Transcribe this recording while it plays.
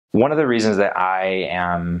One of the reasons that I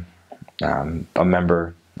am a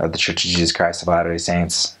member of the Church of Jesus Christ of Latter-day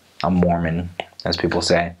Saints, a Mormon, as people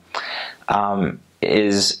say,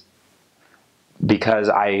 is because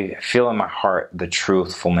I feel in my heart the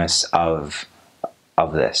truthfulness of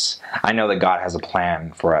this. I know that God has a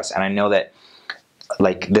plan for us, and I know that,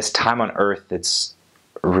 like, this time on earth,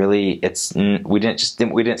 we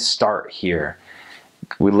didn't start here.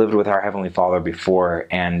 We lived with our Heavenly Father before,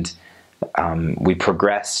 and we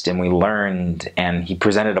progressed and we learned, and He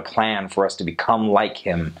presented a plan for us to become like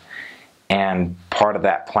Him. And part of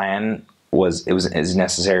that plan is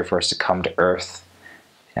necessary for us to come to earth,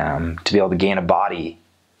 to be able to gain a body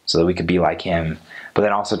so that we could be like Him, but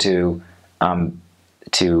then also to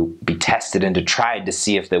be tested and to try to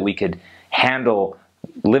see if that we could handle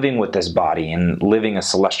living with this body and living a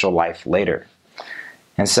celestial life later.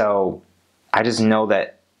 And so I just know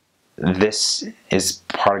that this is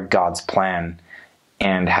part of God's plan,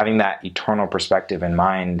 and having that eternal perspective in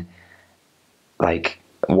mind, like,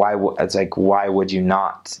 why would you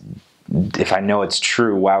not, if I know it's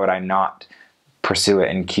true, why would I not pursue it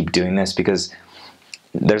and keep doing this? Because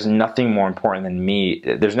there's nothing more important than me.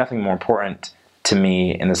 There's nothing more important to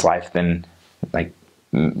me in this life than, like,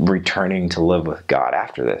 returning to live with God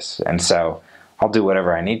after this. And so I'll do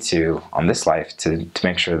whatever I need to on this life to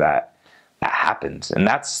make sure that happens. And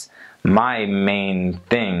that's my main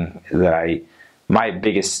thing, my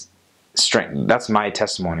biggest strength. That's my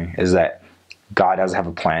testimony, is that God does have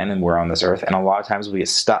a plan, and we're on this earth. And a lot of times we get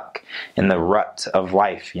stuck in the rut of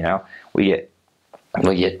life. We get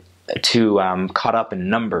too caught up in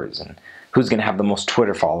numbers and who's going to have the most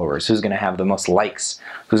Twitter followers, who's going to have the most likes,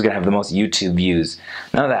 who's going to have the most YouTube views.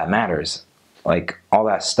 None of that matters. Like, all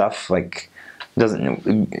that stuff, like, God's not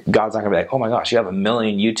going to be like, oh my gosh, you have 1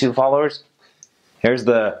 million YouTube followers? Here's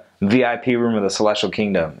the VIP room of the celestial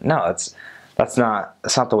kingdom. No, that's not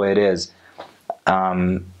the way it is.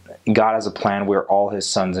 God has a plan. We're all His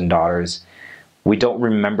sons and daughters. We don't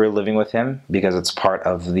remember living with Him because it's part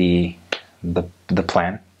of the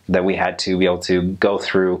plan, that we had to be able to go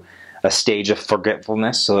through a stage of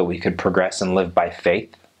forgetfulness so that we could progress and live by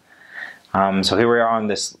faith. So here we are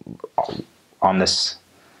on this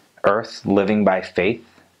earth, living by faith,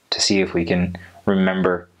 to see if we can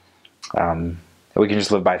remember that we can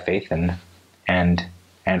just live by faith and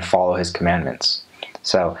follow His commandments.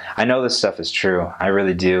 So I know this stuff is true. I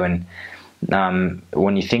really do. And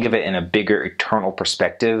when you think of it in a bigger eternal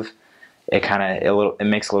perspective, it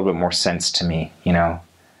makes a little bit more sense to me,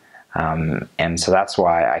 and so that's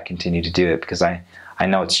why I continue to do it, because I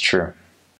know it's true.